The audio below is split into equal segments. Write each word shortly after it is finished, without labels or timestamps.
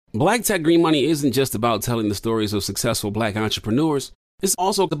Black Tech Green Money isn't just about telling the stories of successful Black entrepreneurs. It's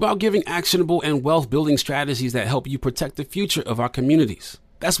also about giving actionable and wealth-building strategies that help you protect the future of our communities.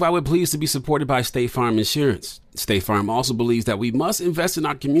 That's why we're pleased to be supported by State Farm Insurance. State Farm also believes that we must invest in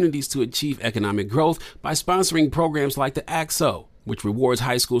our communities to achieve economic growth by sponsoring programs like the ACT-SO, which rewards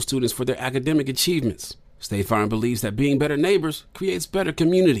high school students for their academic achievements. State Farm believes that being better neighbors creates better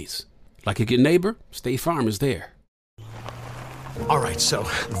communities. Like a good neighbor, State Farm is there. All right, so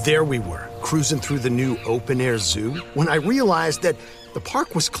there we were, cruising through the new open-air zoo, when I realized that the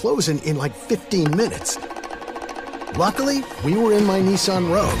park was closing in like 15 minutes. Luckily, we were in my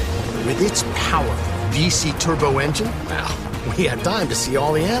Nissan Rogue. With its powerful VC turbo engine, well, we had time to see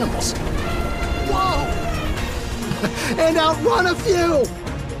all the animals. Whoa! And outrun a few!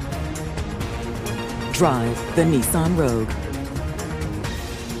 Drive the Nissan Rogue.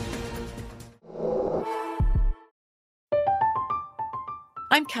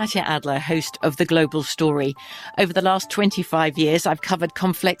 I'm Katya Adler, host of The Global Story. Over the last 25 years, I've covered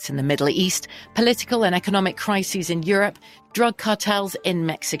conflicts in the Middle East, political and economic crises in Europe, drug cartels in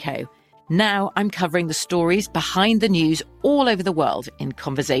Mexico. Now I'm covering the stories behind the news all over the world in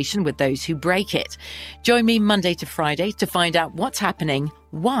conversation with those who break it. Join me Monday to Friday to find out what's happening,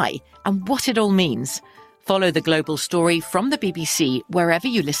 why, and what it all means. Follow The Global Story from the BBC wherever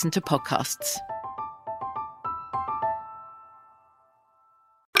you listen to podcasts.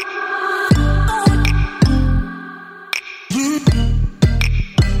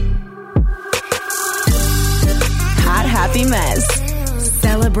 Happy Mess.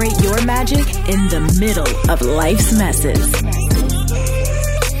 Celebrate your magic in the middle of life's messes.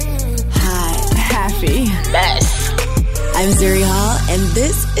 Hot Happy Mess. I'm Zuri Hall, and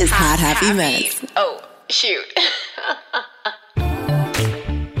this is Hot Happy Mess. Oh, shoot.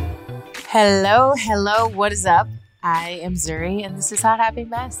 Hello, what is up? I am Zuri, and this is Hot Happy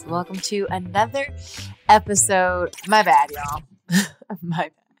Mess. Welcome to another episode. My bad, y'all.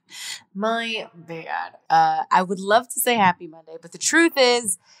 My bad. I would love to say happy Monday, but the truth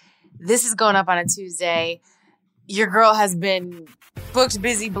is, this is going up on a Tuesday. Your girl has been booked,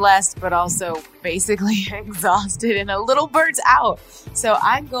 busy, blessed, but also basically exhausted and a little burnt out. So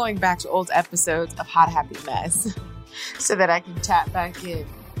I'm going back to old episodes of Hot Happy Mess so that I can tap back in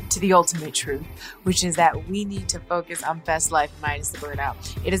to the ultimate truth, which is that we need to focus on best life minus the burnout.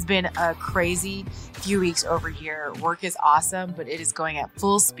 It has been a crazy few weeks over here. Work is awesome, but it is going at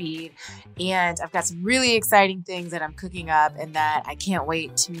full speed. And I've got some really exciting things that I'm cooking up and that I can't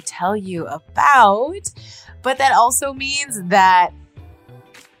wait to tell you about. But that also means that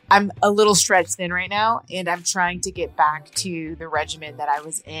I'm a little stretched thin right now, and I'm trying to get back to the regimen that I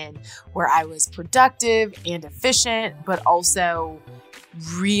was in, where I was productive and efficient, but also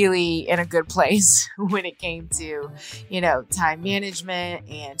really in a good place when it came to, time management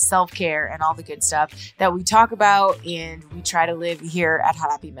and self-care and all the good stuff that we talk about and we try to live here at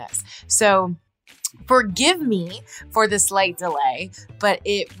Hot Happy Mess. So forgive me for the slight delay, but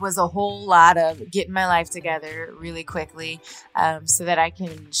it was a whole lot of getting my life together really quickly so that I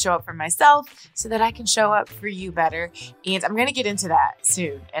can show up for myself, so that I can show up for you better. And I'm going to get into that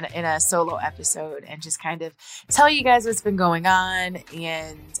soon in a solo episode and just kind of tell you guys what's been going on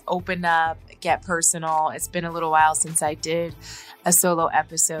and open up, get personal. It's been a little while since I did a solo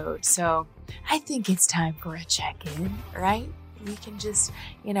episode, so I think it's time for a check-in, right? We can just,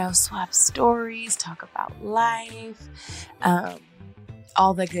 swap stories, talk about life,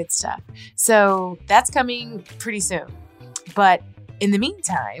 all the good stuff. So that's coming pretty soon. But in the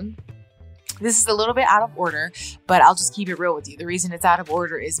meantime, this is a little bit out of order, but I'll just keep it real with you. The reason it's out of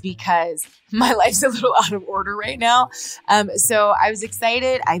order is because my life's a little out of order right now. So I was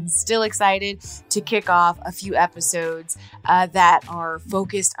excited. I'm still excited to kick off a few episodes that are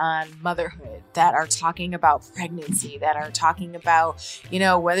focused on motherhood, that are talking about pregnancy, that are talking about,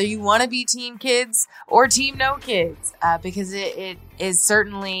 whether you want to be team kids or team no kids, because it is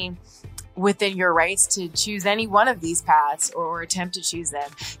certainly within your rights to choose any one of these paths or attempt to choose them.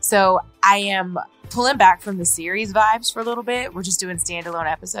 So I am pulling back from the series vibes for a little bit. We're just doing standalone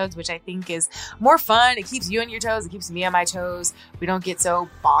episodes, which I think is more fun. It keeps you on your toes. It keeps me on my toes. We don't get so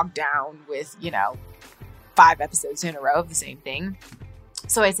bogged down with, 5 episodes in a row of the same thing.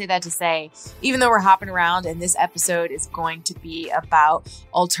 So I say that to say, even though we're hopping around and this episode is going to be about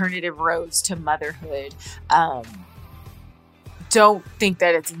alternative roads to motherhood, don't think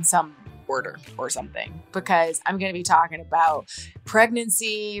that it's in some order or something, because I'm going to be talking about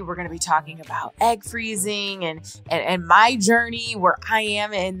pregnancy. We're going to be talking about egg freezing and my journey where I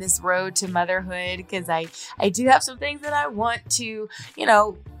am in this road to motherhood, because I do have some things that I want to,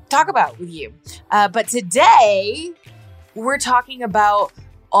 talk about with you. But today we're talking about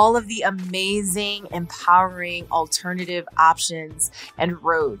all of the amazing, empowering alternative options and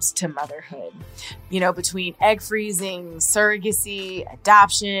roads to motherhood. You know, between egg freezing, surrogacy,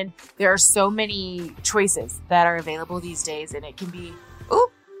 adoption, there are so many choices that are available these days, and it can be, ooh,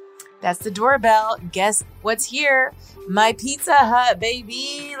 that's the doorbell. Guess what's here? My Pizza Hut,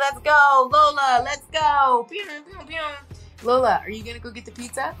 baby. Let's go. Lola, let's go. Pew, pew, pew. Lola, are you going to go get the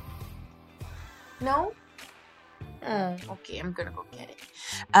pizza? No? Okay, I'm going to go get it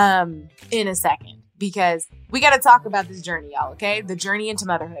in a second, because we got to talk about this journey, y'all, okay? The journey into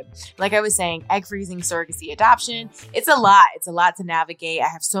motherhood. Like I was saying, egg freezing, surrogacy, adoption. It's a lot. It's a lot to navigate. I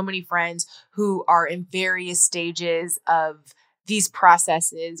have so many friends who are in various stages of these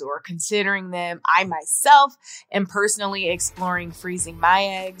processes or considering them. I myself am personally exploring freezing my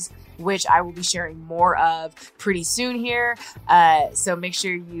eggs, which I will be sharing more of pretty soon here. So make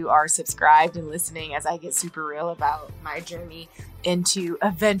sure you are subscribed and listening as I get super real about my journey into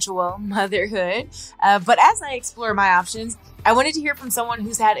eventual motherhood. But as I explore my options, I wanted to hear from someone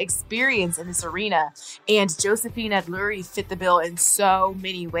who's had experience in this arena. And Josephine Adluri fit the bill in so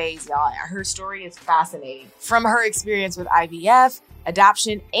many ways, y'all. Her story is fascinating. From her experience with IVF,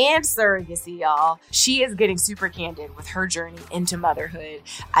 adoption, and surrogacy, y'all, she is getting super candid with her journey into motherhood.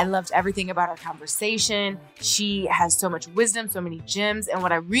 I loved everything about our conversation. She has so much wisdom, so many gems. And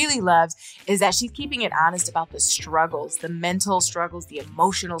what I really loved is that she's keeping it honest about the struggles, the mental struggles, the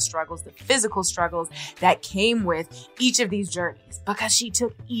emotional struggles, the physical struggles that came with each of these journeys, because she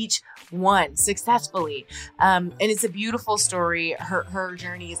took each one successfully. And it's a beautiful story. Her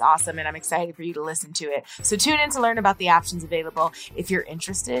journey is awesome, and I'm excited for you to listen to it. So tune in to learn about the options available if you're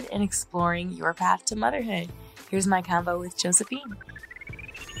interested in exploring your path to motherhood. Here's my convo with Josephine.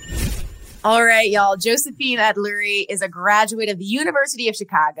 All right, y'all. Josephine Adluri is a graduate of the University of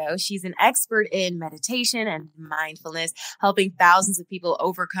Chicago. She's an expert in meditation and mindfulness, helping thousands of people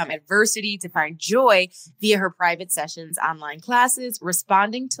overcome adversity to find joy via her private sessions, online classes,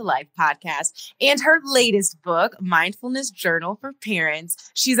 Responding to Life podcast, and her latest book, Mindfulness Journal for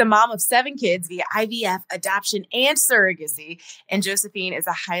Parents. She's a mom of 7 kids via IVF, adoption, and surrogacy. And Josephine is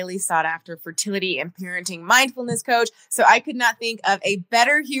a highly sought after fertility and parenting mindfulness coach. So I could not think of a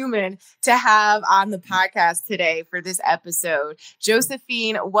better human to have on the podcast today for this episode.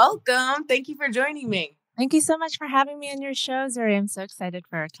 Josephine, welcome. Thank you for joining me. Thank you so much for having me on your show, Zuri. I'm so excited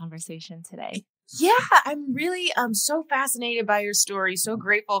for our conversation today. Yeah, I'm really so fascinated by your story. So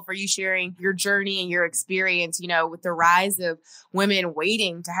grateful for you sharing your journey and your experience, you know, with the rise of women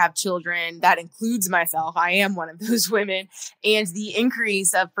waiting to have children. That includes myself. I am one of those women. And the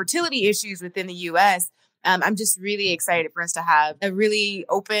increase of fertility issues within the U.S. I'm just really excited for us to have a really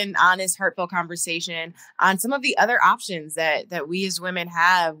open, honest, heartfelt conversation on some of the other options that we as women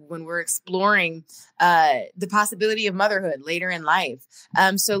have when we're exploring the possibility of motherhood later in life.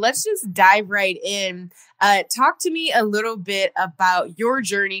 So let's just dive right in. Talk to me a little bit about your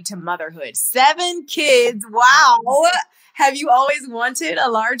journey to motherhood. 7 kids. Wow. Have you always wanted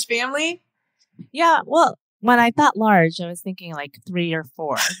a large family? Yeah, well, when I thought large, I was thinking like 3 or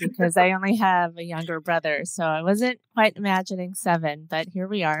 4 because I only have a younger brother. So I wasn't quite imagining 7, but here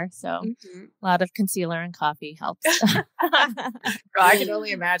we are. So a lot of concealer and coffee helps. Girl, I can only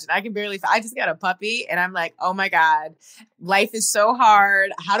imagine. I just got a puppy and I'm like, oh my God, life is so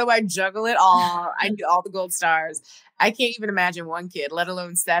hard. How do I juggle it all? I need all the gold stars. I can't even imagine 1 kid, let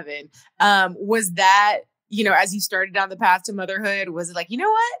alone 7. Was that, you know, as you started down the path to motherhood, was it like, you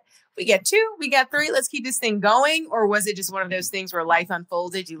know what? We got 2, we got 3, let's keep this thing going? Or was it just one of those things where life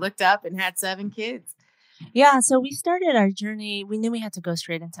unfolded, you looked up and had 7 kids? Yeah, so we started our journey. We knew we had to go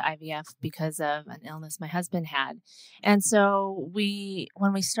straight into IVF because of an illness my husband had. And so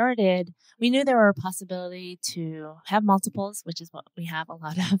when we started, we knew there were a possibility to have multiples, which is what we have a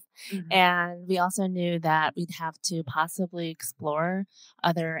lot of. Mm-hmm. And we also knew that we'd have to possibly explore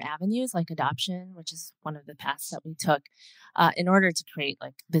other avenues like adoption, which is one of the paths that we took in order to create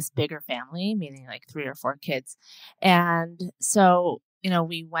like this bigger family, meaning like 3 or 4 kids. And so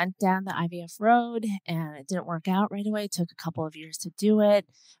we went down the IVF road and it didn't work out right away. It took a couple of years to do it.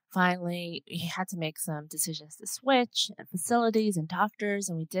 Finally, we had to make some decisions to switch facilities and doctors,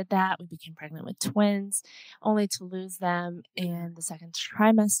 and we did that. We became pregnant with twins, only to lose them in the 2nd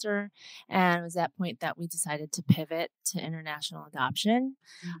trimester. And it was at that point that we decided to pivot to international adoption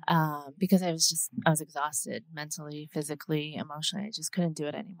because I was exhausted mentally, physically, emotionally. I just couldn't do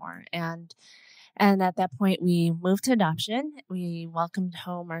it anymore. And at that point, we moved to adoption. We welcomed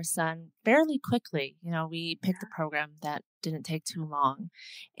home our son fairly quickly. We picked a program that didn't take too long.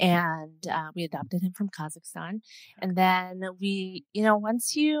 And we adopted him from Kazakhstan. And then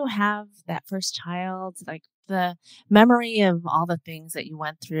once you have that first child, like the memory of all the things that you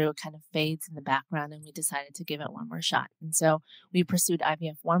went through kind of fades in the background, and we decided to give it one more shot. And so we pursued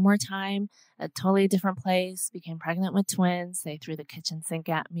IVF one more time, a totally different place, became pregnant with twins. They threw the kitchen sink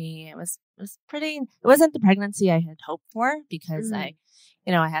at me. It wasn't the pregnancy I had hoped for because I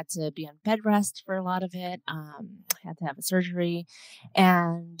had to be on bed rest for a lot of it. I had to have a surgery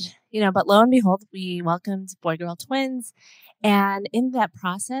and, but lo and behold, we welcomed boy-girl twins. And in that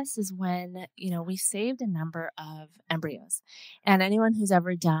process is when, we saved a number of embryos. And anyone who's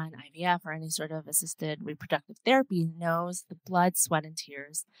ever done IVF or any sort of assisted reproductive therapy knows the blood, sweat, and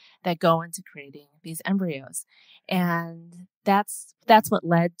tears that go into creating these embryos. And that's what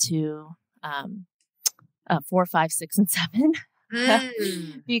led to 4, 5, 6, and 7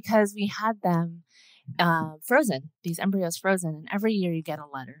 because we had them frozen, these embryos frozen. And every year you get a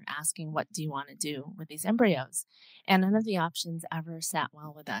letter asking, what do you want to do with these embryos? And none of the options ever sat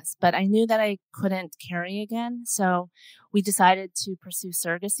well with us. But I knew that I couldn't carry again. So we decided to pursue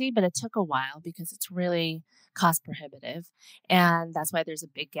surrogacy, but it took a while because it's really cost prohibitive. And that's why there's a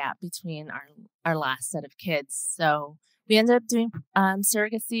big gap between our last set of kids. So we ended up doing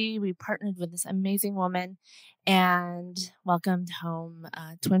surrogacy. We partnered with this amazing woman and welcomed home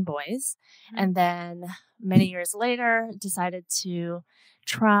twin boys. And then many years later, decided to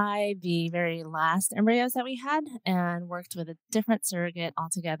try the very last embryos that we had and worked with a different surrogate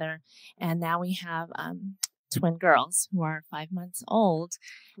altogether. And now we have twin girls who are 5 months old.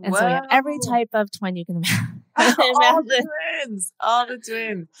 And so we have every type of twin you can imagine. All the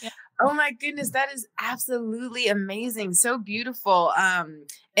twins. Yeah. Oh my goodness, that is absolutely amazing. So beautiful. And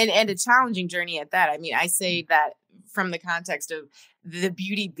a challenging journey at that. I mean, I say that from the context of the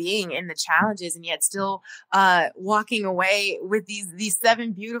beauty being in the challenges and yet still walking away with these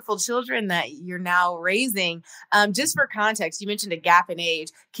 7 beautiful children that you're now raising. Just for context, you mentioned a gap in age.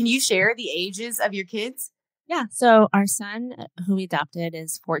 Can you share the ages of your kids? Yeah. So our son, who we adopted,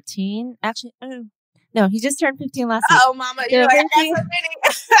 is 14. Actually, no, he just turned 15 last week. Oh, mama, you know, I got so many.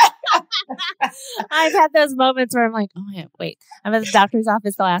 I've had those moments where I'm like, oh, wait. I'm at the doctor's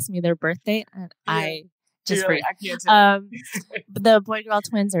office. They'll ask me their birthday. And I just really, freeze. The boy-girl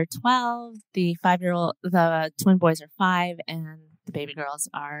twins are 12. The twin boys are 5. And the baby girls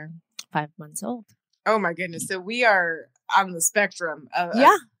are 5 months old. Oh, my goodness. So we are on the spectrum of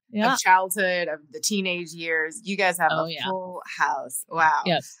childhood, of the teenage years. You guys have a full house. Wow.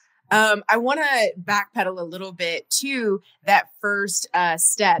 Yes. I want to backpedal a little bit to that first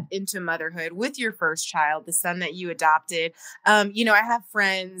step into motherhood with your first child, the son that you adopted. I have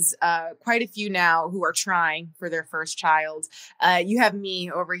friends, quite a few now, who are trying for their first child. You have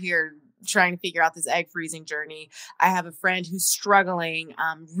me over here trying to figure out this egg freezing journey. I have a friend who's struggling,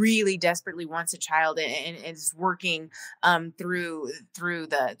 really desperately wants a child and is working through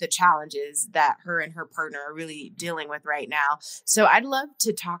the challenges that her and her partner are really dealing with right now. So I'd love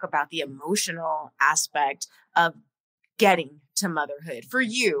to talk about the emotional aspect of getting to motherhood. For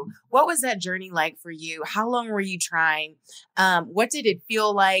you, what was that journey like for you? How long were you trying? What did it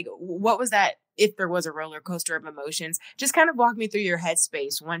feel like? What was that? If there was a roller coaster of emotions, just kind of walk me through your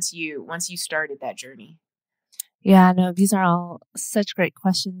headspace once you started that journey. Yeah, no, these are all such great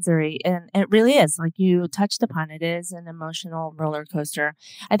questions, Zuri. And it really is, like you touched upon, it is an emotional roller coaster.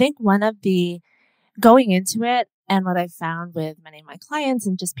 I think going into it, and what I found with many of my clients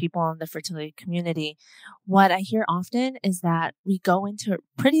and just people in the fertility community, what I hear often is that we go into it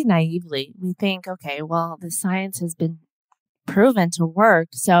pretty naively. We think, okay, well, the science has been proven to work,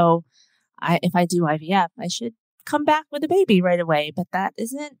 so if I do IVF, I should come back with a baby right away. But that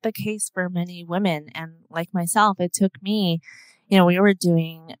isn't the case for many women. And like myself, it took me, we were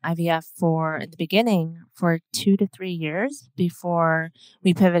doing IVF in the beginning for 2 to 3 years before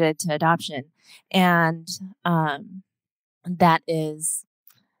we pivoted to adoption. And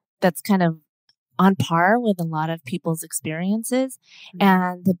that's kind of on par with a lot of people's experiences.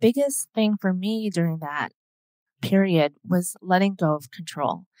 And the biggest thing for me during that period was letting go of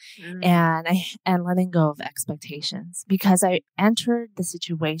control and letting go of expectations, because I entered the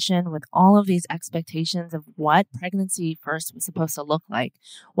situation with all of these expectations of what pregnancy first was supposed to look like,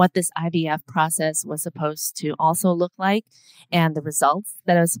 what this IVF process was supposed to also look like, and the results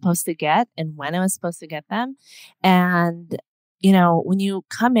that I was supposed to get and when I was supposed to get them. And when you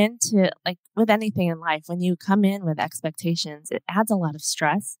come into, like with anything in life, when you come in with expectations, it adds a lot of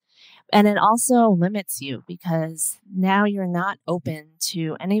stress. And it also limits you because now you're not open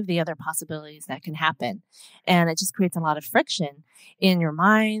to any of the other possibilities that can happen. And it just creates a lot of friction in your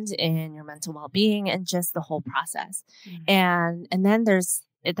mind, in your mental well-being, and just the whole process. And then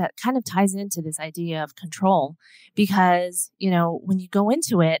that kind of ties into this idea of control because, when you go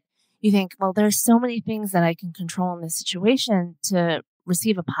into it, you think, well, there's so many things that I can control in this situation to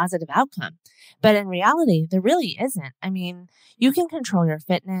receive a positive outcome. But in reality, there really isn't. I mean, you can control your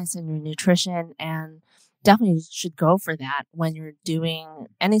fitness and your nutrition, and definitely should go for that when you're doing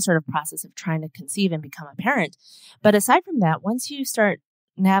any sort of process of trying to conceive and become a parent. But aside from that, once you start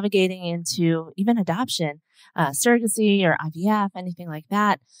navigating into even adoption, surrogacy or IVF, anything like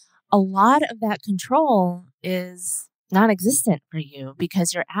that, a lot of that control is non-existent for you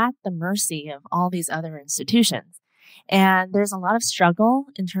because you're at the mercy of all these other institutions. And there's a lot of struggle,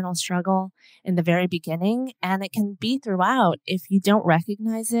 internal struggle in the very beginning, and it can be throughout if you don't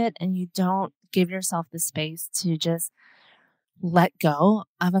recognize it and you don't give yourself the space to just let go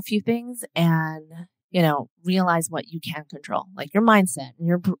of a few things and, realize what you can control, like your mindset and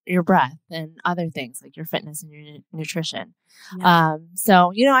your breath and other things like your fitness and your nutrition. Yeah.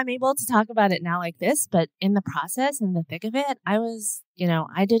 So, I'm able to talk about it now like this, but in the process, in the thick of it, I was,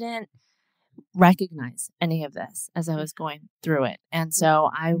 I didn't recognize any of this as I was going through it. And so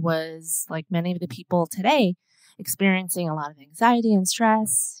I was, like many of the people today, experiencing a lot of anxiety and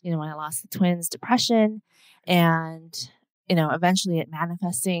stress, when I lost the twins, depression, and, eventually it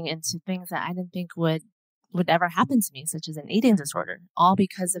manifesting into things that I didn't think would ever happen to me, such as an eating disorder, all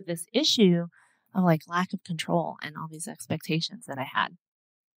because of this issue of like lack of control and all these expectations that I had.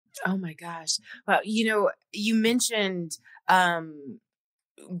 Oh my gosh. Well, you mentioned,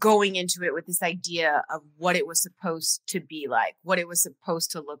 going into it with this idea of what it was supposed to be like, what it was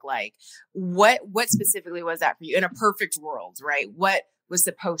supposed to look like. What specifically was that for you in a perfect world, right? What was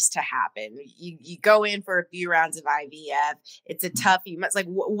supposed to happen? You go in for a few rounds of IVF. It's a tough,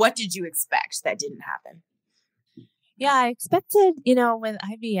 what did you expect that didn't happen? Yeah, I expected, with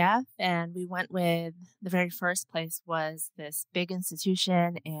IVF, and we went with the very first place was this big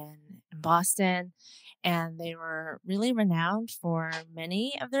institution in Boston, and they were really renowned for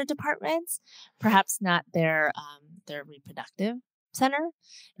many of their departments, perhaps not their reproductive center.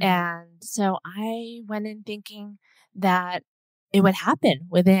 Mm-hmm. And so I went in thinking that it would happen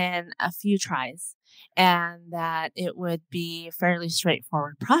within a few tries and that it would be a fairly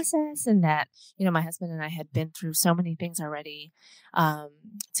straightforward process, and that, my husband and I had been through so many things already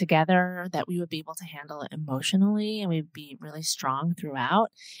together that we would be able to handle it emotionally and we'd be really strong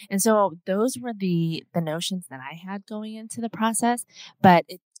throughout. And so those were the notions that I had going into the process, but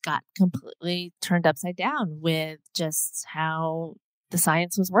it got completely turned upside down with just how the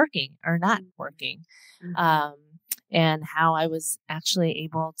science was working or not working. Mm-hmm. And how I was actually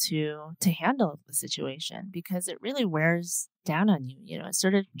able to handle the situation, because it really wears down on you. It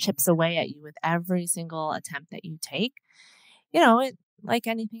sort of chips away at you with every single attempt that you take. It, like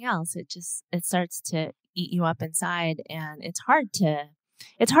anything else, it starts to eat you up inside, and it's hard to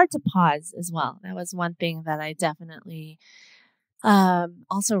pause as well. That was one thing that I definitely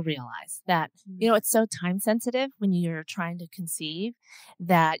also realize that, it's so time sensitive when you're trying to conceive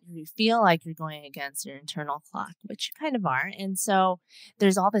that you feel like you're going against your internal clock, which you kind of are. And so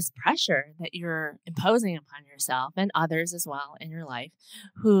there's all this pressure that you're imposing upon yourself and others as well in your life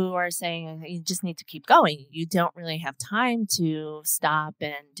who are saying you just need to keep going. You don't really have time to stop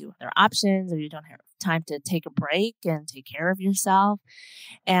and do other options, or you don't have time to take a break and take care of yourself.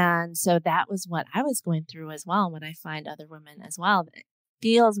 And so that was what I was going through as well. What I find other women as well, it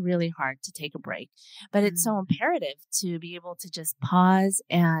feels really hard to take a break, but it's so imperative to be able to just pause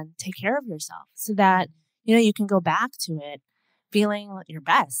and take care of yourself so that, you can go back to it feeling your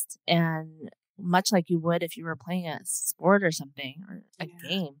best, and much like you would if you were playing a sport or something, or a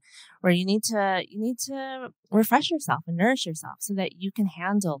game where you need to refresh yourself and nourish yourself so that you can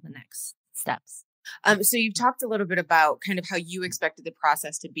handle the next steps. So you've talked a little bit about kind of how you expected the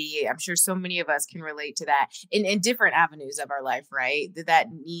process to be. I'm sure so many of us can relate to that in different avenues of our life, right? That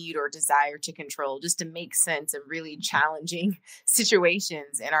need or desire to control, just to make sense of really challenging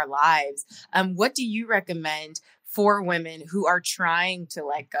situations in our lives. What do you recommend for women who are trying to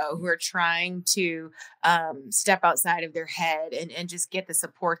let go, who are trying to step outside of their head and just get the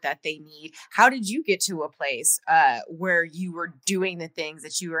support that they need? How did you get to a place where you were doing the things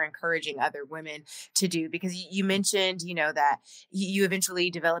that you were encouraging other women to do? Because you mentioned, that you eventually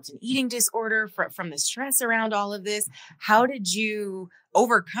developed an eating disorder from the stress around all of this. How did you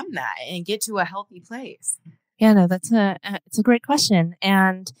overcome that and get to a healthy place? Yeah, no, it's a great question.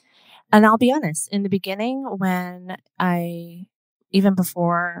 And I'll be honest, in the beginning, when even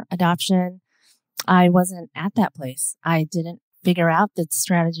before adoption, I wasn't at that place. I didn't figure out the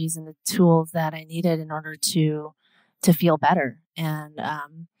strategies and the tools that I needed in order to feel better. And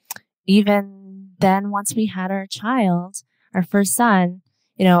even then, once we had our child, our first son,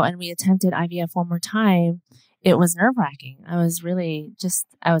 and we attempted IVF one more time, it was nerve-wracking. I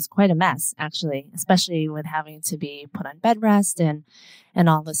was quite a mess, actually, especially with having to be put on bed rest and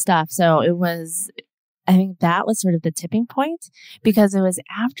all this stuff. So I think that was sort of the tipping point, because it was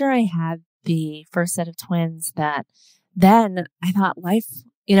after I had the first set of twins that then I thought life,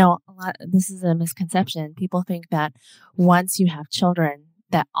 this is a misconception. People think that once you have children,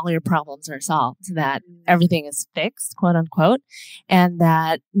 that all your problems are solved, that everything is fixed, quote unquote, and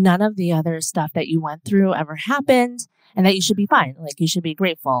that none of the other stuff that you went through ever happened, and that you should be fine. Like, you should be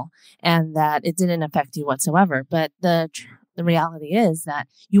grateful, and that it didn't affect you whatsoever. But the reality is that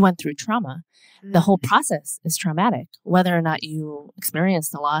you went through trauma. The whole process is traumatic. Whether or not you experience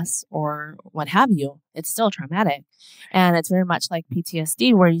the loss or what have you, it's still traumatic. And it's very much like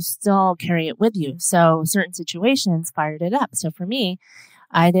PTSD, where you still carry it with you. So certain situations fired it up. So for me,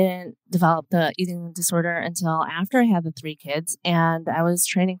 I didn't develop the eating disorder until after I had the 3 kids, and I was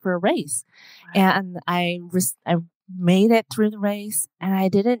training for a race. And I made it through the race, and I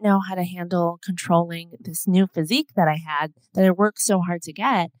didn't know how to handle controlling this new physique that I had, that I worked so hard to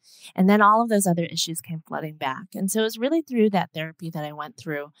get. And then all of those other issues came flooding back. And so it was really through that therapy that I went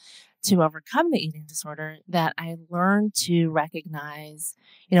through to overcome the eating disorder that I learned to recognize,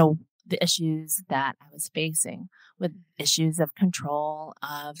 the issues that I was facing, with issues of control,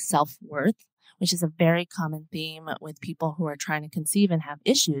 of self-worth, which is a very common theme with people who are trying to conceive and have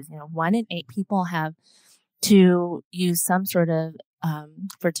issues. 1 in 8 people have to use some sort of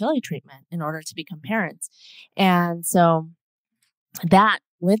fertility treatment in order to become parents. And so that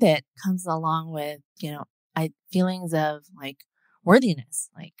with it comes along with, feelings of like worthiness.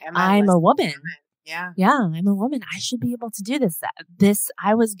 Like, I'm a woman. Yeah, I'm a woman. I should be able to do this.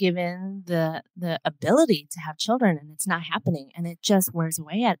 I was given the ability to have children, and it's not happening, and it just wears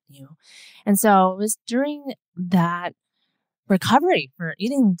away at you. And so it was during that recovery for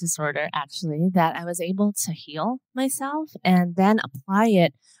eating disorder, actually, that I was able to heal myself and then apply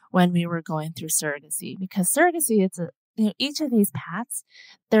it when we were going through surrogacy. Because surrogacy, it's each of these paths,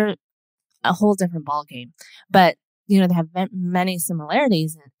 they're a whole different ballgame, but they have many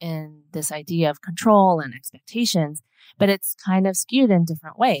similarities in this idea of control and expectations, but it's kind of skewed in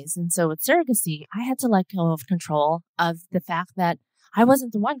different ways. And so with surrogacy, I had to let go of control of the fact that I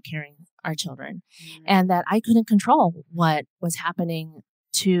wasn't the one carrying our children, and that I couldn't control what was happening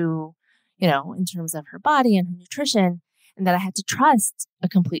to, in terms of her body and her nutrition, and that I had to trust a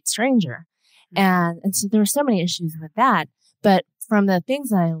complete stranger. And so there were so many issues with that. But from the things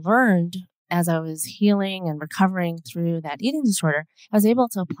that I learned as I was healing and recovering through that eating disorder, I was able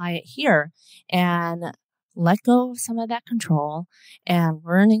to apply it here and let go of some of that control and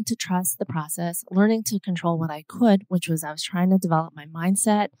learning to trust the process, learning to control what I could, which was I was trying to develop my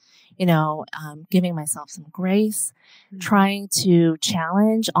mindset, giving myself some grace, trying to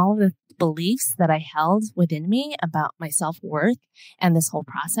challenge all of the beliefs that I held within me about my self-worth and this whole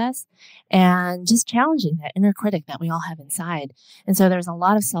process, and just challenging that inner critic that we all have inside. And so there's a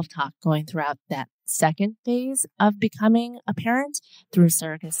lot of self-talk going throughout that second phase of becoming a parent through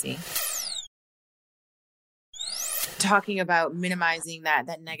surrogacy. Talking about minimizing that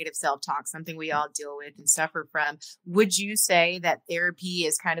negative self-talk, something we all deal with and suffer from. Would you say that therapy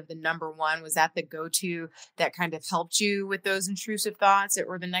is kind of the number one? Was that the go-to that kind of helped you with those intrusive thoughts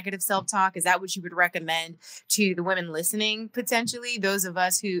or the negative self-talk? Is that what you would recommend to the women listening, potentially, those of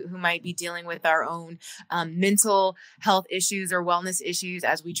us who might be dealing with our own mental health issues or wellness issues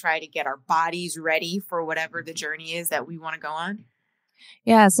as we try to get our bodies ready for whatever the journey is that we want to go on?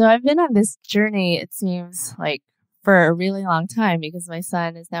 Yeah, so I've been on this journey, it seems like, for a really long time, because my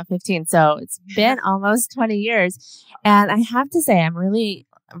son is now 15. So it's been almost 20 years. And I have to say, I'm really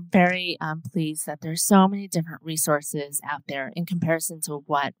very pleased that there's so many different resources out there in comparison to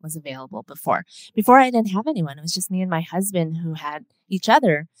what was available before. Before, I didn't have anyone. It was just me and my husband who had each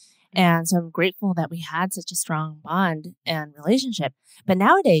other. And so I'm grateful that we had such a strong bond and relationship. But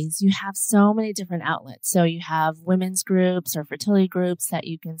nowadays, you have so many different outlets. So you have women's groups or fertility groups that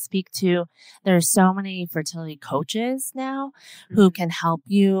you can speak to. There's so many fertility coaches now who can help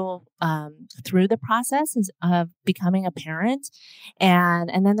you through the process of becoming a parent.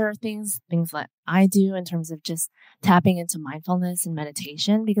 And then there are things that I do in terms of just tapping into mindfulness and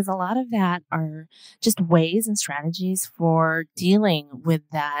meditation, because a lot of that are just ways and strategies for dealing with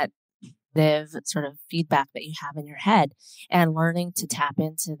that sort of feedback that you have in your head, and learning to tap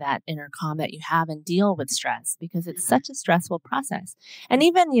into that inner calm that you have and deal with stress, because it's such a stressful process. And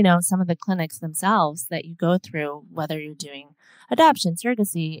even, some of the clinics themselves that you go through, whether you're doing adoption,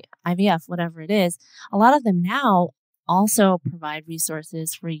 surrogacy, IVF, whatever it is, a lot of them now also provide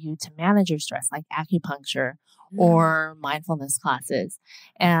resources for you to manage your stress, like acupuncture or mindfulness classes.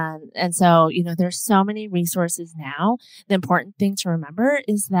 And so, there's so many resources now. The important thing to remember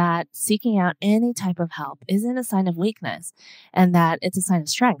is that seeking out any type of help isn't a sign of weakness, and that it's a sign of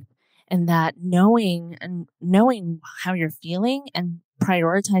strength, and that knowing how you're feeling and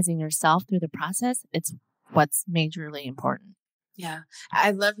prioritizing yourself through the process, it's what's majorly important. Yeah,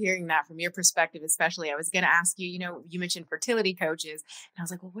 I love hearing that from your perspective, especially. I was going to ask you, you mentioned fertility coaches, and I was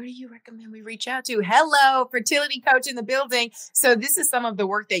like, well, where do you recommend we reach out to? Hello, fertility coach in the building. So this is some of the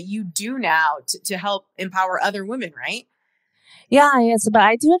work that you do now to help empower other women, right? Yeah, yes, but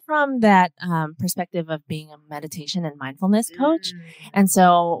I do it from that perspective of being a meditation and mindfulness coach. And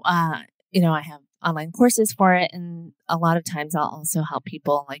so, I have online courses for it. And a lot of times I'll also help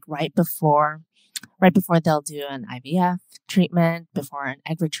people like right before they'll do an IVF treatment, before an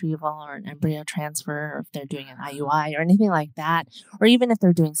egg retrieval or an embryo transfer, or if they're doing an IUI or anything like that, or even if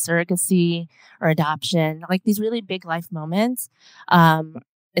they're doing surrogacy or adoption, like these really big life moments.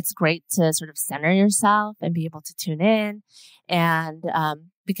 It's great to sort of center yourself and be able to tune in. And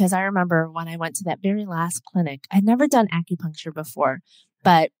because I remember when I went to that very last clinic, I'd never done acupuncture before,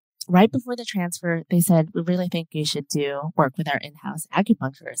 but right before the transfer, they said, we really think you should do work with our in-house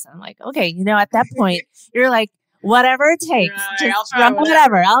acupuncturist. And I'm like, okay, at that point, you're like, whatever it takes, right, just I'll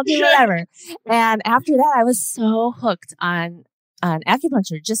do whatever. And after that, I was so hooked on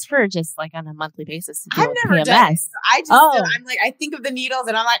acupuncture just like on a monthly basis to do I've never PMS. done it. So I'm like, I think of the needles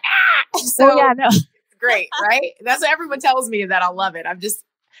and I'm like, ah. So yeah, no. It's great, right? That's what everyone tells me, that I'll love it. I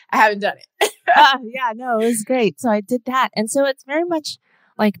haven't done it. Yeah, no, it was great. So I did that. And so it's very much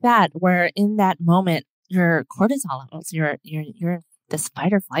like that, where in that moment, your cortisol levels, you're in this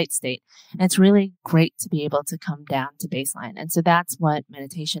fight or flight state. And it's really great to be able to come down to baseline. And so that's what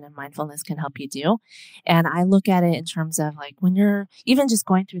meditation and mindfulness can help you do. And I look at it in terms of like when you're even just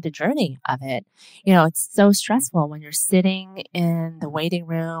going through the journey of it, it's so stressful when you're sitting in the waiting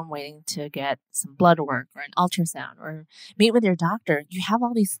room, waiting to get some blood work or an ultrasound or meet with your doctor. You have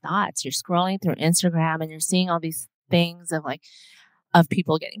all these thoughts. You're scrolling through Instagram and you're seeing all these things of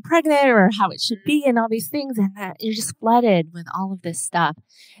people getting pregnant or how it should be and all these things. And that you're just flooded with all of this stuff,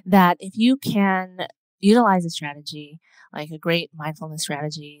 that if you can utilize a strategy, like a great mindfulness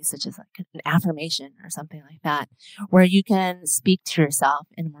strategy, such as like an affirmation or something like that, where you can speak to yourself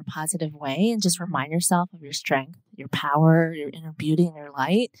in a more positive way and just remind yourself of your strength, your power, your inner beauty and your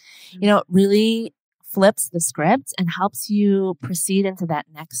light, it really flips the script and helps you proceed into that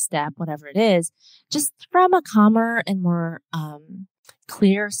next step, whatever it is, just from a calmer and more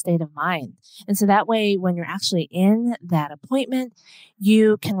clear state of mind. And so that way, when you're actually in that appointment,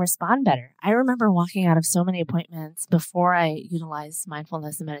 you can respond better. I remember walking out of so many appointments before I utilized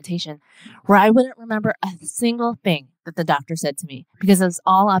mindfulness and meditation, where I wouldn't remember a single thing that the doctor said to me because it was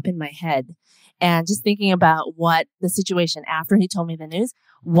all up in my head. And just thinking about what the situation after he told me the news,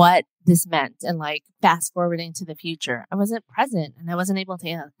 what this meant, and like fast forwarding to the future, I wasn't present and I wasn't able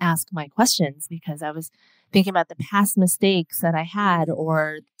to ask my questions because I was thinking about the past mistakes that I had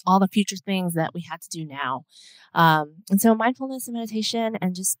or all the future things that we had to do now. And so mindfulness and meditation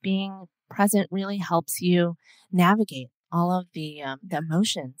and just being present really helps you navigate all of the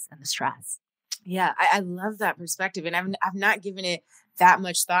emotions and the stress. Yeah, I love that perspective. And I've not given it that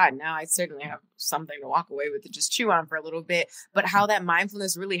much thought. Now I certainly have something to walk away with to just chew on for a little bit, but how that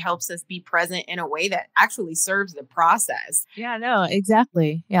mindfulness really helps us be present in a way that actually serves the process. Yeah, no,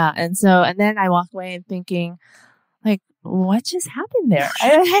 exactly. Yeah. And then I walk away and thinking, like, what just happened there?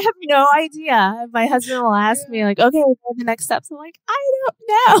 I have no idea. My husband will ask me like, okay, what are the next steps? I'm like, I don't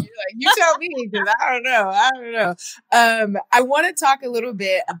know. You tell me, because I don't know. I want to talk a little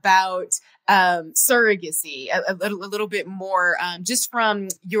bit about surrogacy, a little bit more, just from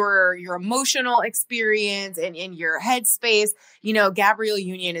your emotional experience and in your headspace. Gabrielle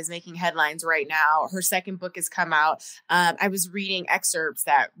Union is making headlines right now. Her second book has come out. I was reading excerpts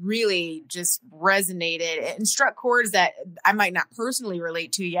that really just resonated and struck chords that I might not personally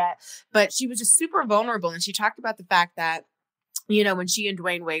relate to yet, but she was just super vulnerable. And she talked about the fact that, when she and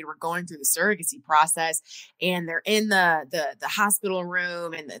Dwayne Wade were going through the surrogacy process and they're in the hospital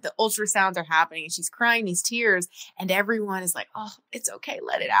room and the ultrasounds are happening and she's crying these tears and everyone is like, oh, it's okay,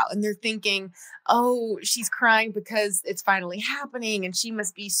 let it out. And they're thinking, oh, she's crying because it's finally happening and she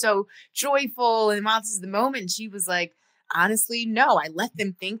must be so joyful. And while this is the moment, she was like, honestly, no, I let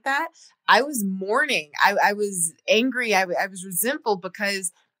them think that. I was mourning. I was angry. I was resentful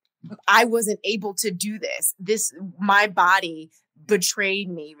because I wasn't able to do this. My body betrayed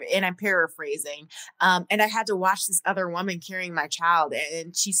me, and I'm paraphrasing. And I had to watch this other woman carrying my child,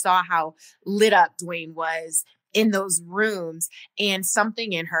 and she saw how lit up Dwayne was. in those rooms, and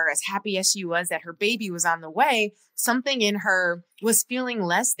something in her, as happy as she was that her baby was on the way, something in her was feeling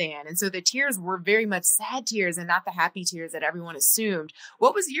less than. And so the tears were very much sad tears and not the happy tears that everyone assumed.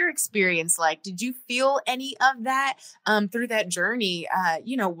 What was your experience like? Did you feel any of that through that journey,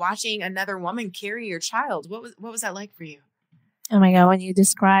 watching another woman carry your child? What was that like for you? Oh my God, when you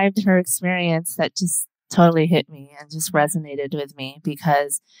described her experience, that just totally hit me and just resonated with me,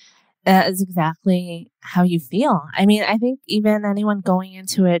 because that is exactly how you feel. I mean, I think even anyone going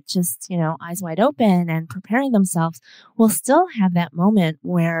into it just, eyes wide open and preparing themselves will still have that moment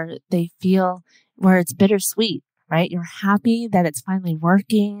where they feel where it's bittersweet, right? You're happy that it's finally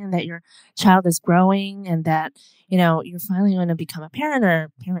working and that your child is growing and that, you're finally going to become a parent or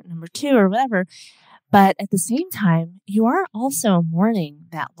parent number 2 or whatever. But at the same time, you are also mourning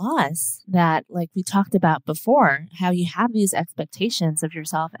that loss that, like we talked about before, how you have these expectations of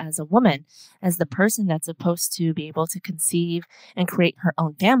yourself as a woman, as the person that's supposed to be able to conceive and create her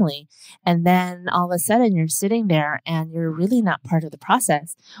own family. And then all of a sudden you're sitting there and you're really not part of the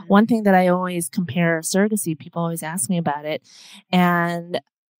process. Mm-hmm. One thing that I always compare surrogacy, people always ask me about it. And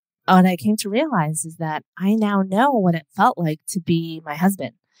what I came to realize is that I now know what it felt like to be my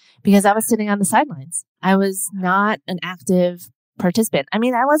husband, because I was sitting on the sidelines. I was not an active participant. I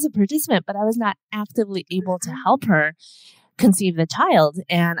mean, I was a participant, but I was not actively able to help her conceive the child.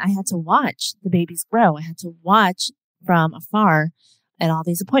 And I had to watch the babies grow. I had to watch from afar at all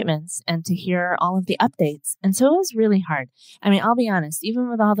these appointments and to hear all of the updates. And so it was really hard. I mean, I'll be honest, even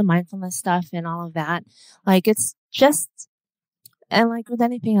with all the mindfulness stuff and all of that, like it's just, and like with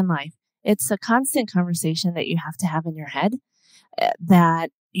anything in life, it's a constant conversation that you have to have in your head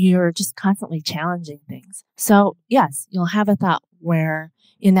that you're just constantly challenging things. So yes, you'll have a thought where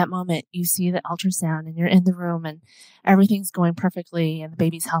in that moment you see the ultrasound and you're in the room and everything's going perfectly and the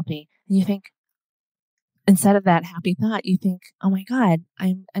baby's healthy. And you think, instead of that happy thought, you think, oh my God,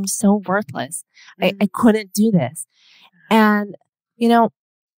 I'm so worthless. I couldn't do this. And,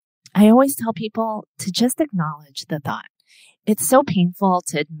 I always tell people to just acknowledge the thought. It's so painful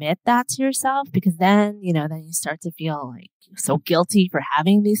to admit that to yourself, because then you start to feel like so guilty for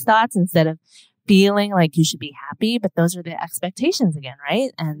having these thoughts instead of feeling like you should be happy. But those are the expectations again,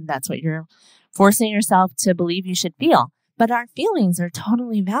 right? And that's what you're forcing yourself to believe you should feel. But our feelings are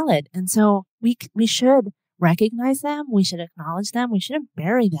totally valid. And so we should recognize them. We should acknowledge them. We shouldn't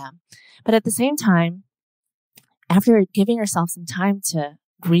bury them. But at the same time, after giving yourself some time to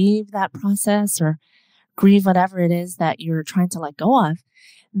grieve that process or grieve whatever it is that you're trying to let go of,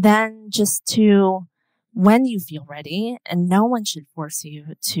 then just to, when you feel ready, and no one should force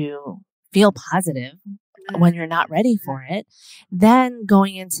you to feel positive when you're not ready for it, then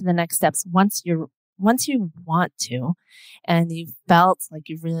going into the next steps, once you want to, and you've felt like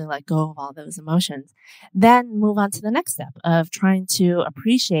you've really let go of all those emotions, then move on to the next step of trying to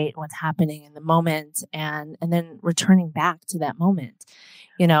appreciate what's happening in the moment and then returning back to that moment.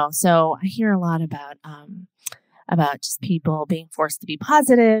 So I hear a lot about just people being forced to be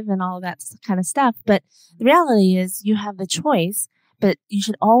positive and all of that kind of stuff. But the reality is you have the choice, but you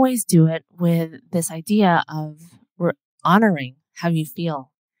should always do it with this idea of honoring how you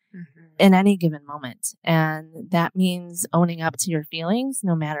feel in any given moment. And that means owning up to your feelings,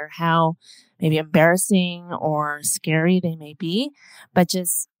 no matter how maybe embarrassing or scary they may be, but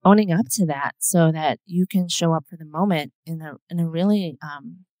just owning up to that so that you can show up for the moment in a really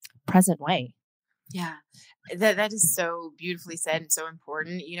present way. Yeah. That is so beautifully said and so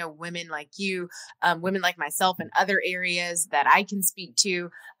important. Women like you, women like myself in other areas that I can speak to,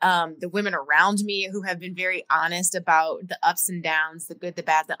 the women around me who have been very honest about the ups and downs, the good, the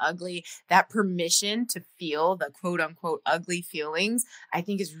bad, the ugly, that permission to feel the quote unquote ugly feelings, I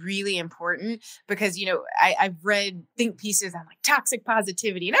think is really important because, I've read think pieces on like toxic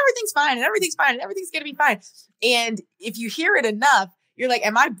positivity and everything's fine and everything's fine and everything's going to be fine. And if you hear it enough, you're like,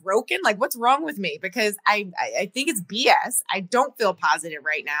 am I broken? Like, what's wrong with me? Because I think it's BS. I don't feel positive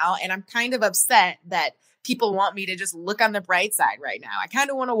right now. And I'm kind of upset that people want me to just look on the bright side right now. I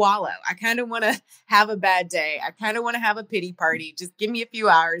kind of want to wallow. I kind of want to have a bad day. I kind of want to have a pity party. Just give me a few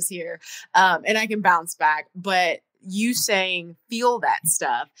hours here and I can bounce back. But you saying, feel that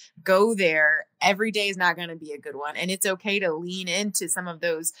stuff, go there. Every day is not going to be a good one. And it's okay to lean into some of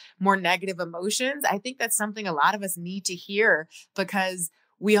those more negative emotions. I think that's something a lot of us need to hear because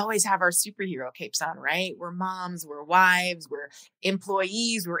we always have our superhero capes on, right? We're moms, we're wives, we're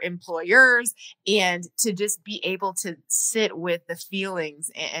employees, we're employers. And to just be able to sit with the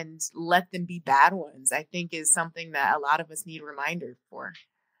feelings and let them be bad ones, I think is something that a lot of us need a reminder for.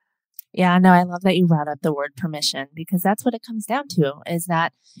 Yeah, no, I love that you brought up the word permission, because that's what it comes down to, is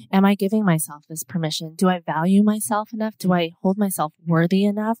that, am I giving myself this permission? Do I value myself enough? Do I hold myself worthy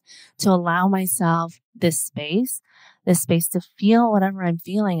enough to allow myself this space to feel whatever I'm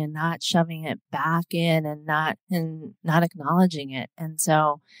feeling and not shoving it back in and not acknowledging it. And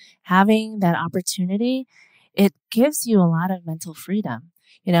so having that opportunity, it gives you a lot of mental freedom.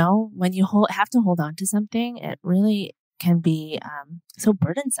 You know, when you have to hold on to something, it really can be so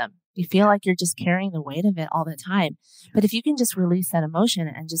burdensome. You feel like you're just carrying the weight of it all the time. But if you can just release that emotion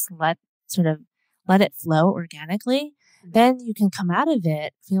and just let it flow organically, then you can come out of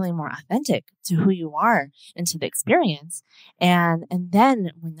it feeling more authentic to who you are and to the experience. And then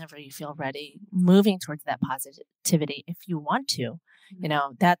whenever you feel ready, moving towards that positivity, if you want to, you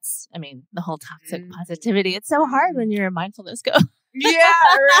know, that's, I mean, the whole toxic positivity. It's so hard when you're a mindfulness coach. Yeah,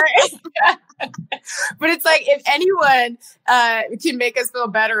 right. But it's like, if anyone can make us feel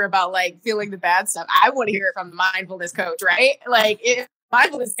better about like feeling the bad stuff, I want to hear it from the mindfulness coach, right? Like, if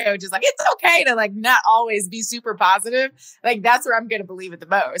mindfulness coach is like, it's okay to like not always be super positive, like that's where I'm going to believe it the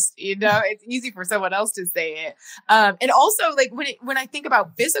most. You know, it's easy for someone else to say it. And also, like when I think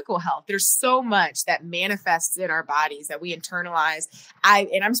about physical health, there's so much that manifests in our bodies that we internalize.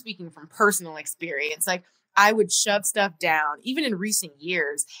 And I'm speaking from personal experience. Like, I would shove stuff down, even in recent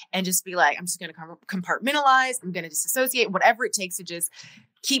years, and just be like, I'm just going to compartmentalize. I'm going to disassociate, whatever it takes to just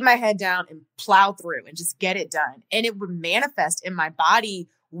keep my head down and plow through and just get it done. And it would manifest in my body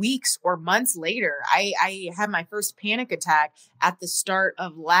weeks or months later. I had my first panic attack at the start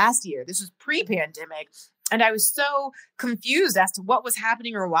of last year. This was pre-pandemic. And I was so confused as to what was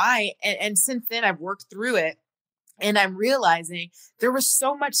happening or why. And since then, I've worked through it. And I'm realizing there was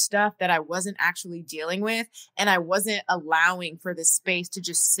so much stuff that I wasn't actually dealing with, and I wasn't allowing for the space to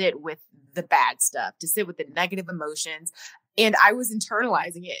just sit with the bad stuff, to sit with the negative emotions. And I was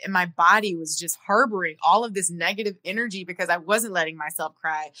internalizing it, and my body was just harboring all of this negative energy because I wasn't letting myself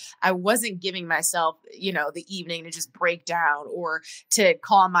cry. I wasn't giving myself, you know, the evening to just break down or to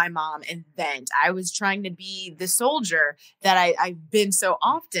call my mom and vent. I was trying to be the soldier that I've been so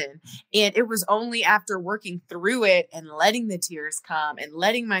often. And it was only after working through it and letting the tears come and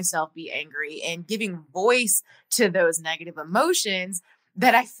letting myself be angry and giving voice to those negative emotions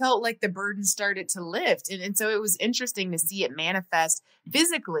that I felt like the burden started to lift. And so it was interesting to see it manifest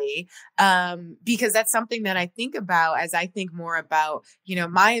physically, because that's something that I think about as I think more about, you know,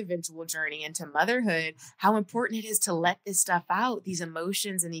 my eventual journey into motherhood, how important it is to let this stuff out, these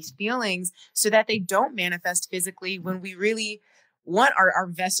emotions and these feelings, so that they don't manifest physically when we really want our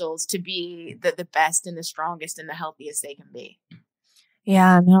vessels to be the best and the strongest and the healthiest they can be.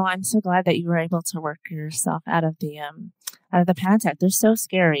 Yeah, no, I'm so glad that you were able to work yourself out of the panic attack. They're so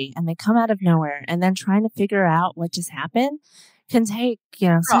scary and they come out of nowhere, and then trying to figure out what just happened can take, you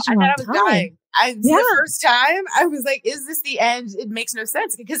know, such a long time. Dying. The first time I was like, is this the end? It makes no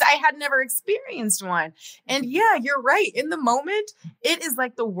sense because I had never experienced one. And yeah, you're right. In the moment, it is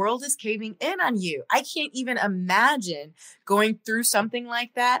like the world is caving in on you. I can't even imagine going through something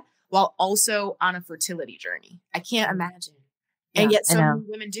like that while also on a fertility journey. I can't imagine. And yet so many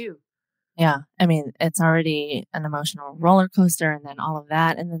women do. Yeah. I mean, it's already an emotional roller coaster, and then all of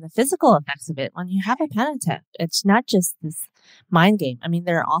that. And then the physical effects of it. When you have a panic attack, it's not just this mind game. I mean,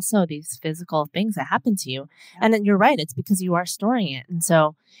 there are also these physical things that happen to you. And then you're right. It's because you are storing it. And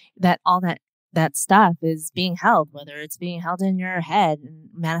so that stuff is being held, whether it's being held in your head and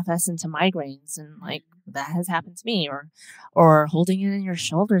manifests into migraines, and like that has happened to me, or holding it in your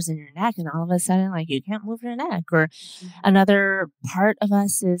shoulders and your neck, and all of a sudden like you can't move your neck. Or another part of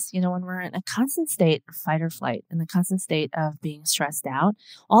us is, you know, when we're in a constant state of fight or flight, in the constant state of being stressed out,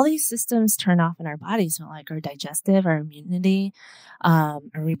 all these systems turn off in our bodies. So like our digestive, our immunity, our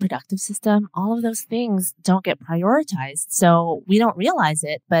reproductive system, all of those things don't get prioritized. So we don't realize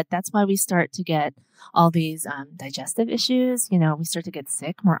it, but that's why we start to get all these digestive issues. You know, we start to get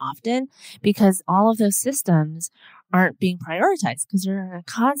sick more often because all of those systems aren't being prioritized, because you're in a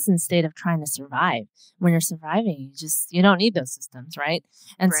constant state of trying to survive. When you're surviving, you don't need those systems, right?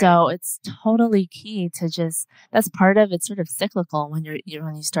 And so it's totally key to just, that's part of it's sort of cyclical when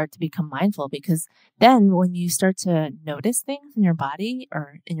when you start to become mindful, because then when you start to notice things in your body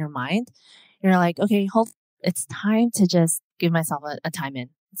or in your mind, you're like, okay, it's time to just give myself a time in.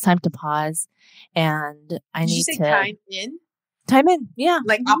 It's time to pause, and I need to time in. Time in, yeah.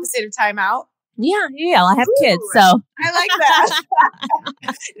 Like opposite of time out? Yeah. I have kids, so I like that.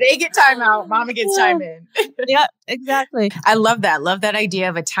 They get time out. Mama gets time in. yeah, exactly. I love that. Love that idea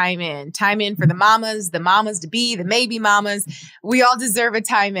of a time in. Time in for the mamas to be, the maybe mamas. We all deserve a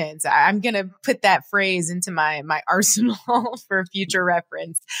time in. So I'm going to put that phrase into my arsenal for future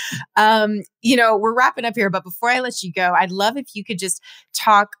reference. We're wrapping up here, but before I let you go, I'd love if you could just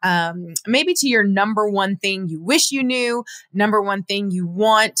talk maybe to your number one thing you wish you knew, number one thing you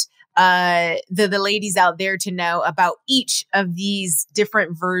want the ladies out there to know about each of these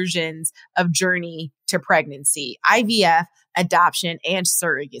different versions of journey to pregnancy, IVF, adoption, and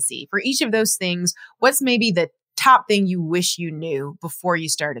surrogacy. For each of those things, what's maybe the top thing you wish you knew before you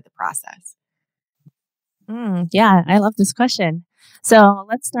started the process? Yeah, I love this question. So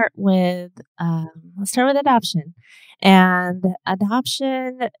let's start with adoption. And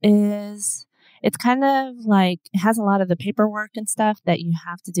adoption it's kind of like, it has a lot of the paperwork and stuff that you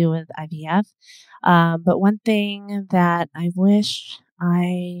have to do with IVF. But one thing that I wish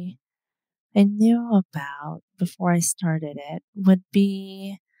I knew about before I started it would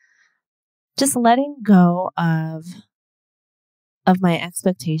be just letting go of my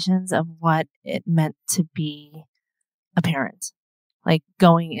expectations of what it meant to be a parent, like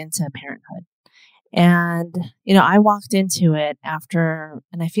going into parenthood. And, I walked into it after,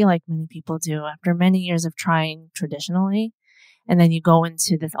 and I feel like many people do, after many years of trying traditionally. And then you go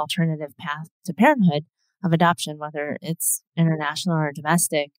into this alternative path to parenthood of adoption, whether it's international or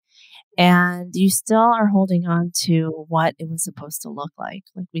domestic. And you still are holding on to what it was supposed to look like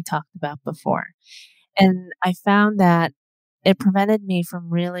we talked about before. And I found that it prevented me from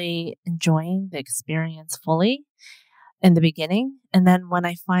really enjoying the experience fully in the beginning. And then when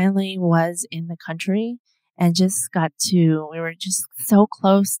I finally was in the country and we were just so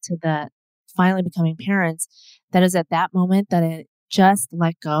close to the finally becoming parents, that is at that moment that I just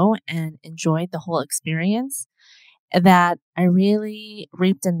let go and enjoyed the whole experience, that I really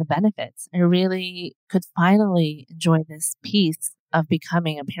reaped in the benefits. I really could finally enjoy this piece of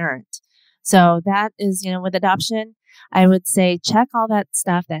becoming a parent. So that is, with adoption, I would say check all that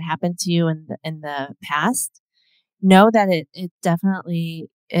stuff that happened to you in the past. Know that it definitely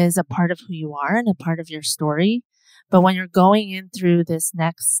is a part of who you are and a part of your story. But when you're going in through this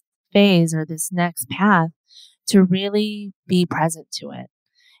next phase or this next path, to really be present to it.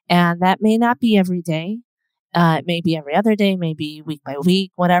 And that may not be every day. It may be every other day, maybe week by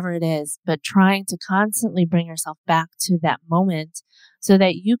week, whatever it is, but trying to constantly bring yourself back to that moment so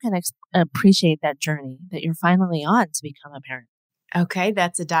that you can appreciate that journey that you're finally on to become a parent. Okay,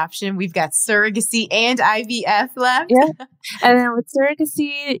 that's adoption. We've got surrogacy and IVF left. Yeah. And then with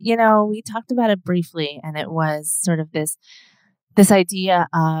surrogacy, we talked about it briefly, and it was sort of this idea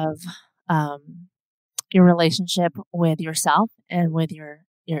of your relationship with yourself and with your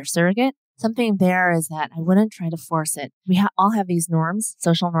surrogate. Something there is that I wouldn't try to force it. We all have these norms,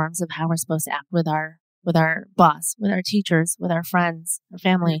 social norms of how we're supposed to act with our boss, with our teachers, with our friends, our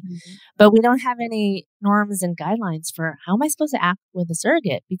family. Mm-hmm. But we don't have any norms and guidelines for how am I supposed to act with a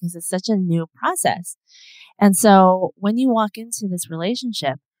surrogate, because it's such a new process. And so when you walk into this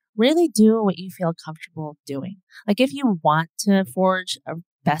relationship, really do what you feel comfortable doing. Like if you want to forge a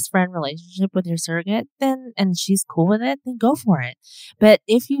best friend relationship with your surrogate, and she's cool with it, then go for it. But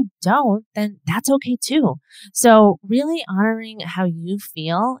if you don't, then that's okay too. So really honoring how you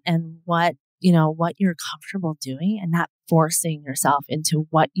feel and what you're comfortable doing, and not forcing yourself into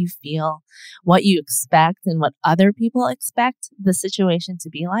what you feel, what you expect, and what other people expect the situation to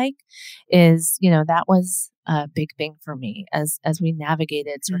be like is, that was a big thing for me as we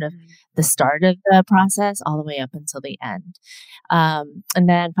navigated sort of the start of the process all the way up until the end. And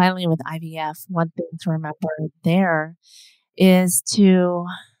then finally with IVF, one thing to remember there is to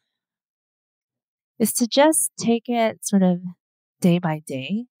just take it sort of day by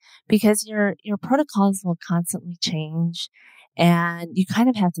day, because your protocols will constantly change, and you kind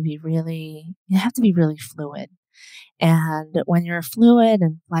of have to be really fluid. And when you're fluid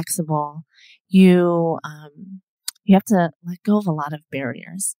and flexible, you have to let go of a lot of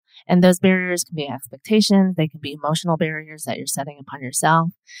barriers. And those barriers can be expectations, they can be emotional barriers that you're setting upon yourself.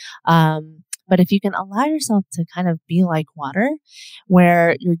 But if you can allow yourself to kind of be like water,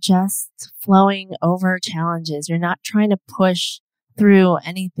 where you're just flowing over challenges, you're not trying to push through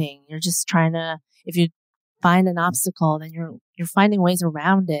anything. You're just trying to, if you find an obstacle, then you're finding ways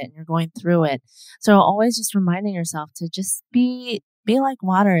around it and you're going through it. So always just reminding yourself to just be like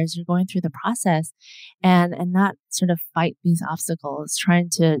water as you're going through the process, and not sort of fight these obstacles, trying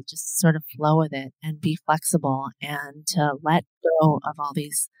to just sort of flow with it and be flexible, and to let go of all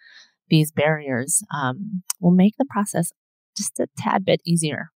these barriers will make the process just a tad bit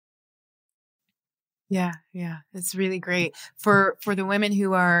easier. Yeah. It's really great for the women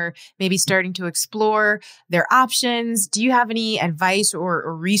who are maybe starting to explore their options. Do you have any advice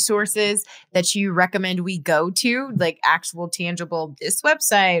or resources that you recommend we go to, like actual tangible, this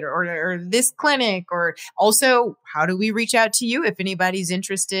website or this clinic, or also how do we reach out to you if anybody's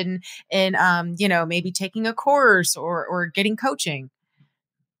interested in maybe taking a course or getting coaching?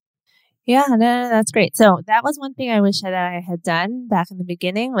 Yeah, no, that's great. So that was one thing I wish that I had done back in the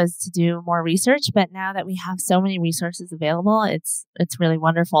beginning, was to do more research. But now that we have so many resources available, it's really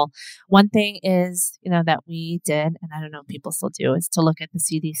wonderful. One thing is, that we did, and I don't know if people still do, is to look at the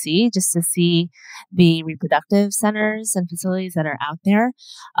CDC just to see the reproductive centers and facilities that are out there.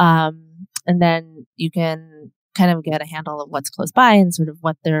 And then you can kind of get a handle of what's close by and sort of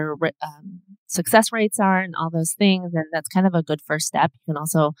what their success rates are and all those things. And that's kind of a good first step. You can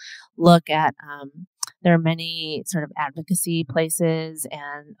also look at, there are many sort of advocacy places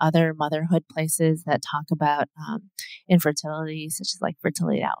and other motherhood places that talk about infertility, such as like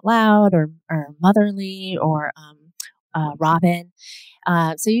Fertility Out Loud or Motherly or Robin.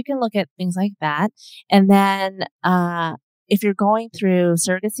 So you can look at things like that. And then if you're going through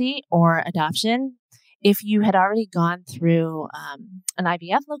surrogacy or adoption, if you had already gone through an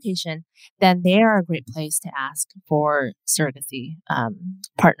IVF location, then they are a great place to ask for surrogacy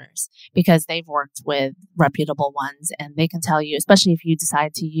partners, because they've worked with reputable ones, and they can tell you, especially if you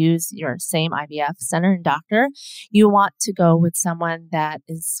decide to use your same IVF center and doctor, you want to go with someone that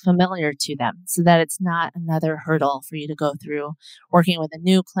is familiar to them, so that it's not another hurdle for you to go through working with a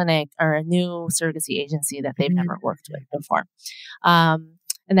new clinic or a new surrogacy agency that they've never worked with before.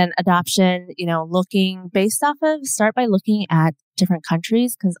 And then adoption, start by looking at different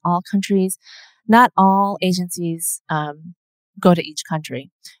countries, because not all agencies go to each country.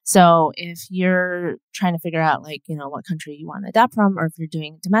 So if you're trying to figure out what country you want to adopt from, or if you're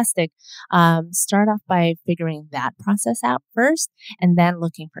doing domestic, start off by figuring that process out first, and then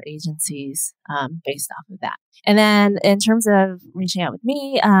looking for agencies based off of that. And then in terms of reaching out with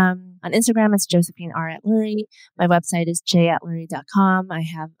me, on Instagram, it's Josephine R. at Lurie. My website is j@lurie.com. I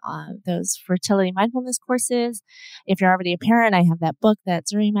have those fertility mindfulness courses. If you're already a parent, I have that book that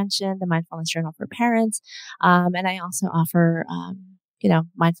Zuri mentioned, The Mindfulness Journal for Parents. And I also offer,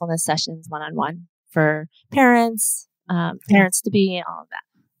 mindfulness sessions one-on-one for parents, parents-to-be, and all of that.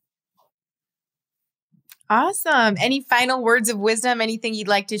 Awesome. Any final words of wisdom? Anything you'd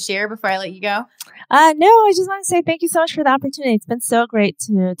like to share before I let you go? No, I just want to say thank you so much for the opportunity. It's been so great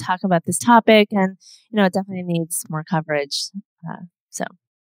to talk about this topic, and, it definitely needs more coverage. So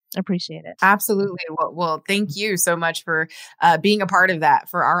I appreciate it. Absolutely. Well, thank you so much for being a part of that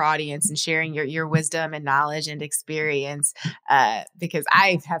for our audience and sharing your wisdom and knowledge and experience, because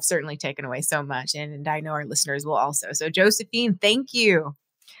I have certainly taken away so much, and I know our listeners will also. So Josephine, thank you.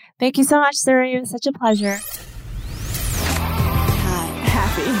 Thank you so much, Zuri. It was such a pleasure.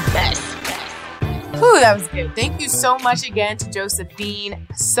 Happy. Yes. Whew, that was good. Thank you so much again to Josephine.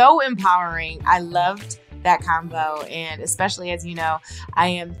 So empowering. I loved that combo. And especially, as you know, I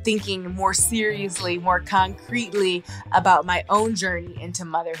am thinking more seriously, more concretely about my own journey into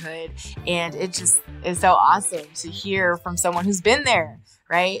motherhood. And it just is so awesome to hear from someone who's been there.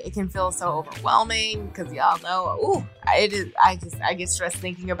 Right? It can feel so overwhelming because y'all know, I get stressed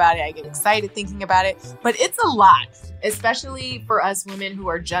thinking about it. I get excited thinking about it, but it's a lot, especially for us women who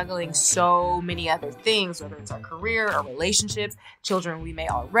are juggling so many other things, whether it's our career, our relationships, children we may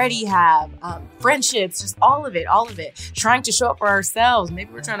already have, friendships, just all of it, trying to show up for ourselves.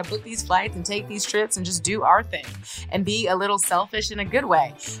 Maybe we're trying to book these flights and take these trips and just do our thing and be a little selfish in a good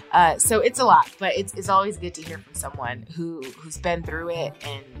way. So it's a lot, but it's always good to hear from someone who's been through it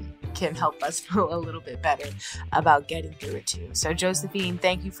and can help us feel a little bit better about getting through it too. So Josephine,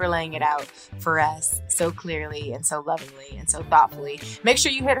 thank you for laying it out for us so clearly and so lovingly and so thoughtfully. Make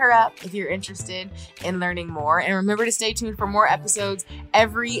sure you hit her up if you're interested in learning more. And remember to stay tuned for more episodes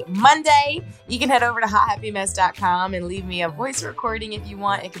every Monday. You can head over to hothappymess.com and leave me a voice recording if you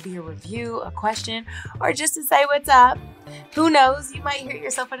want. It could be a review, a question, or just to say what's up. Who knows? You might hear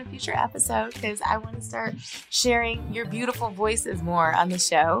yourself in a future episode, because I want to start sharing your beautiful voices more on the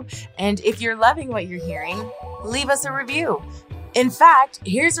show. And if you're loving what you're hearing, leave us a review. In fact,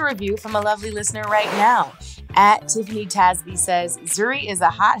 here's a review from a lovely listener right now. At Tiffany Tasby says, Zuri is a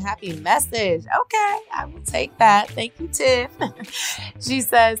hot, happy message. Okay, I will take that. Thank you, Tiff. She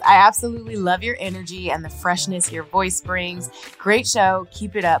says, I absolutely love your energy and the freshness your voice brings. Great show.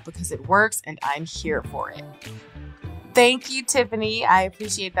 Keep it up because it works and I'm here for it. Thank you, Tiffany. I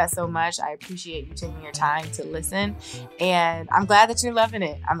appreciate that so much. I appreciate you taking your time to listen. And I'm glad that you're loving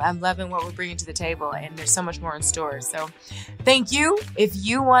it. I'm loving what we're bringing to the table. And there's so much more in store. So thank you. If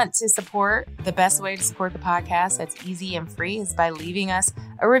you want to support, the best way to support the podcast that's easy and free is by leaving us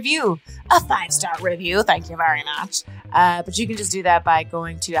a review, a 5-star review. Thank you very much. But you can just do that by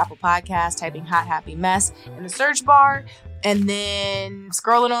going to Apple Podcasts, typing Hot Happy Mess in the search bar, and then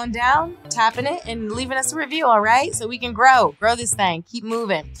scrolling on down, tapping it, and leaving us a review, all right? So we can grow this thing, keep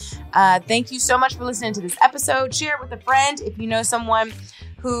moving. Thank you so much for listening to this episode. Share it with a friend if you know someone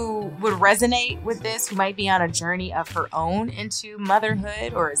who would resonate with this, who might be on a journey of her own into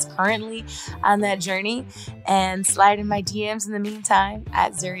motherhood or is currently on that journey. And slide in my DMs in the meantime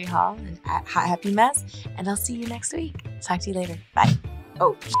at Zuri Hall and at Hot Happy Mess. And I'll see you next week. Talk to you later. Bye.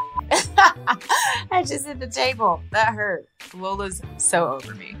 Oh, I just hit the table. That hurt. Lola's so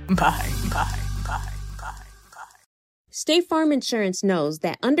over me. Bye. State Farm Insurance knows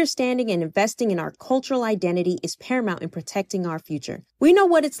that understanding and investing in our cultural identity is paramount in protecting our future. We know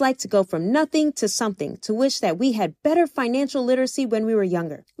what it's like to go from nothing to something, to wish that we had better financial literacy when we were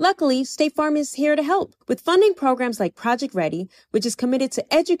younger. Luckily, State Farm is here to help with funding programs like Project Ready, which is committed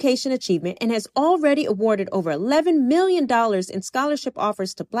to education achievement and has already awarded over $11 million in scholarship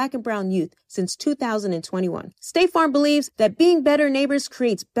offers to Black and Brown youth since 2021. State Farm believes that being better neighbors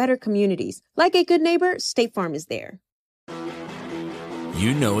creates better communities. Like a good neighbor, State Farm is there.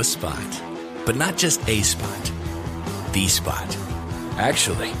 You know a spot, but not just a spot, the spot.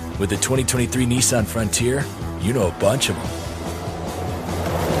 Actually, with the 2023 Nissan Frontier, you know a bunch of them.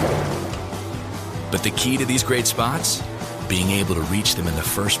 But the key to these great spots? Being able to reach them in the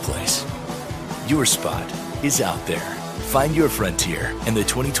first place. Your spot is out there. Find your Frontier in the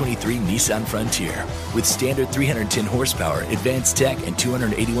 2023 Nissan Frontier with standard 310 horsepower, advanced tech, and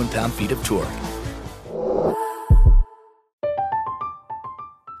 281 pound-feet of torque.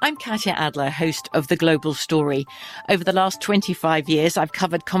 I'm Katya Adler, host of The Global Story. Over the last 25 years, I've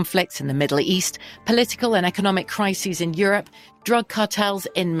covered conflicts in the Middle East, political and economic crises in Europe, drug cartels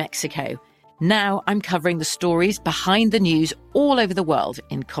in Mexico. Now I'm covering the stories behind the news all over the world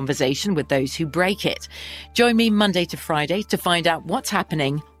in conversation with those who break it. Join me Monday to Friday to find out what's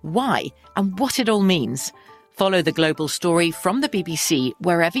happening, why, and what it all means. Follow The Global Story from the BBC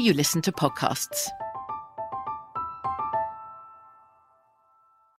wherever you listen to podcasts.